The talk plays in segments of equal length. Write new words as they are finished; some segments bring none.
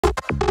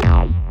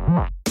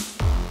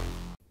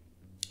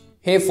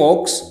Hey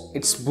folks,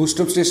 it's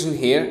BoostUpStation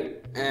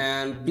here,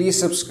 and please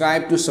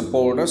subscribe to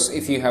support us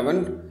if you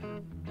haven't,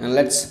 and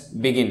let's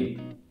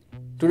begin.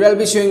 Today I'll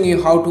be showing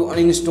you how to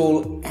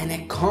uninstall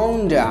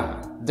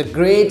Anaconda, the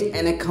great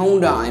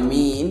Anaconda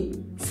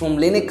from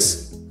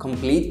Linux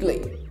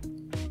completely.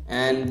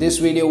 And this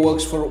video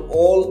works for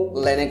all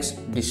Linux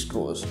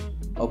distros,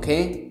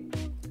 okay?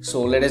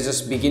 So let us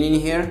just begin in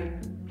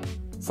here.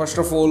 First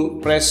of all,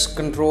 press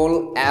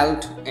Ctrl,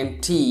 Alt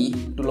and T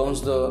to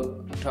launch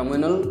the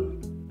terminal.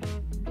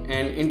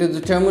 And into the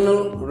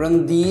terminal,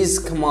 run these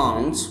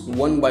commands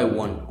one by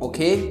one,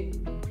 okay?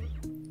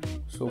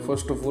 So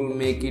first of all,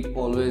 make it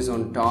always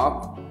on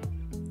top.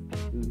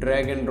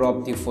 Drag and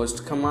drop the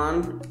first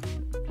command,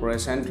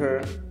 press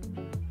enter.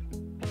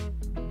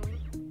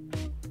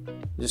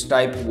 Just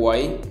type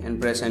Y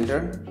and press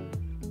enter.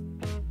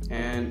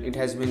 And it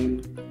has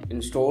been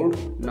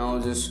installed. Now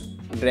just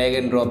drag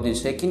and drop the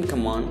second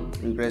command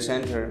and press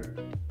enter.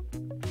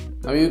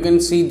 Now you can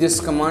see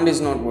this command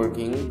is not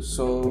working,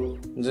 so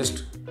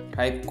just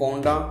type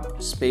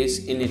conda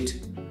space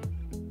init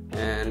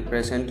and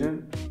press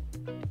enter.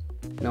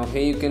 Now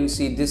here you can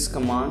see this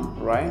command,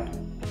 right?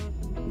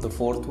 The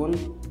fourth one.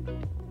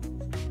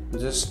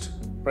 Just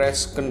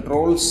press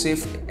Ctrl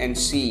Shift and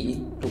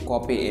C to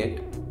copy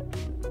it.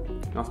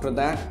 After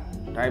that,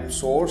 type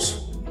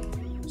source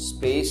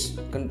space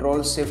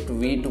Ctrl Shift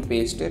V to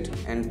paste it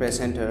and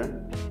press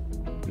enter.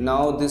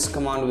 Now this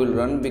command will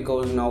run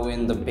because now we're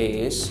in the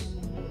base,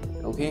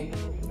 okay?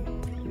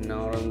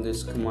 Now run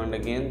this command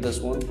again, this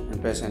one,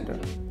 and press enter.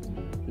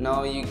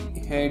 Now here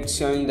it's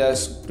showing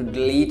us to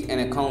delete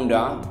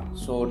Anaconda,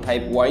 so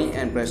type Y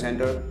and press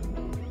enter.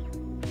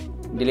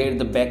 Delete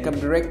the backup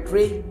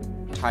directory,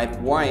 type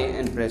Y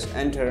and press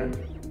enter.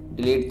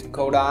 Delete the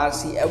code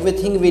RC,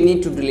 everything we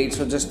need to delete,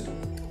 so just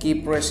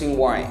keep pressing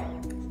Y.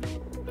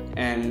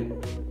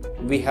 And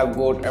we have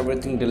got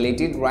everything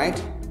deleted,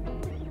 right?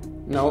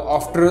 Now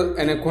after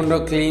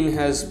Anaconda clean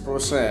has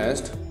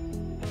processed,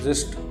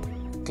 just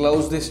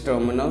close this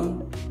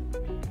terminal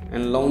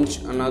and launch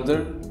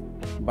another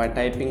by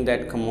typing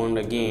that command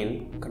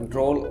again,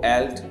 Ctrl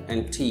Alt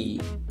and T.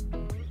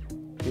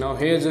 Now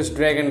here just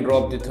drag and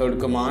drop the third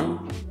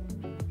command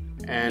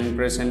and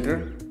press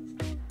enter.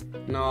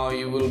 Now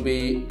you will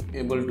be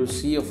able to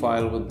see a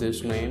file with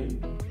this name,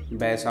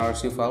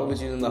 bash.rc file,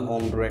 which is in the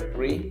home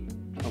directory,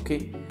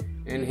 okay?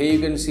 And here you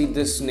can see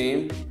this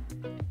name,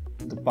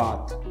 the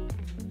path,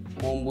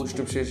 home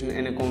BoostUpStation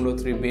Anaconda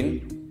 3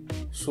 bin.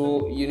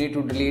 So you need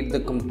to delete the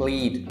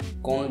complete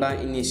conda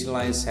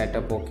initialize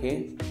setup,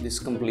 okay? This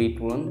complete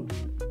one.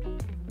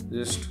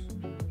 Just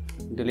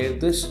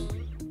delete this,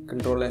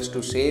 Ctrl S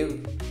to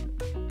save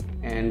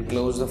and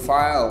close the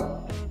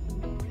file.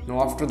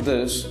 Now after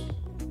this,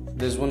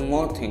 there's one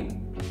more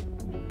thing.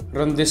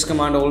 Run this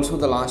command also,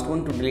 the last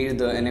one, to delete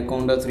the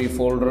Anaconda 3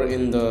 folder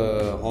in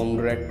the home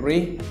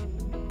directory.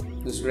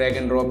 Just drag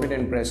and drop it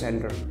and press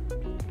enter.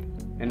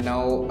 And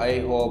now I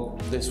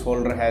hope this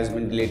folder has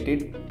been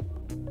deleted.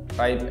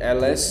 Type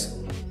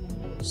ls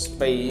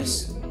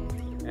space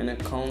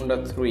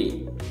Anaconda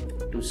 3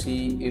 to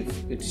see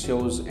if it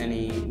shows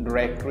any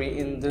directory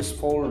in this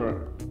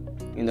folder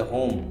in the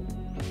home.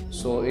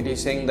 So it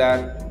is saying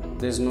that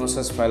there is no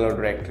such file or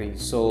directory,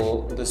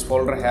 so this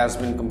folder has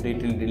been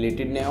completely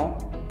deleted now.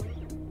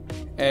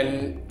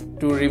 And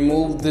to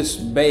remove this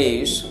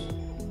base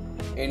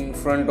in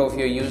front of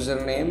your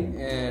username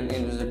and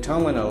into the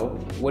terminal,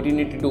 what you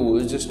need to do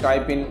is just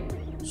type in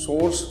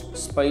source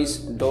space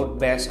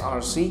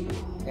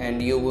 .bashrc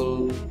and you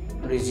will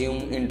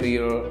resume into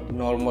your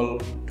normal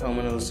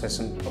terminal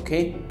session,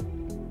 okay?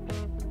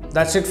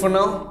 That's it for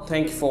now.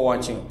 Thank you for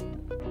watching.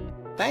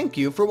 Thank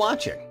you for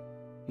watching.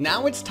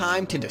 Now it's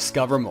time to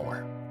discover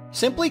more.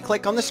 Simply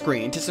click on the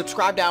screen to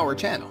subscribe to our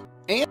channel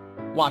and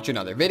watch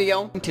another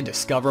video to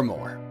discover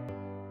more.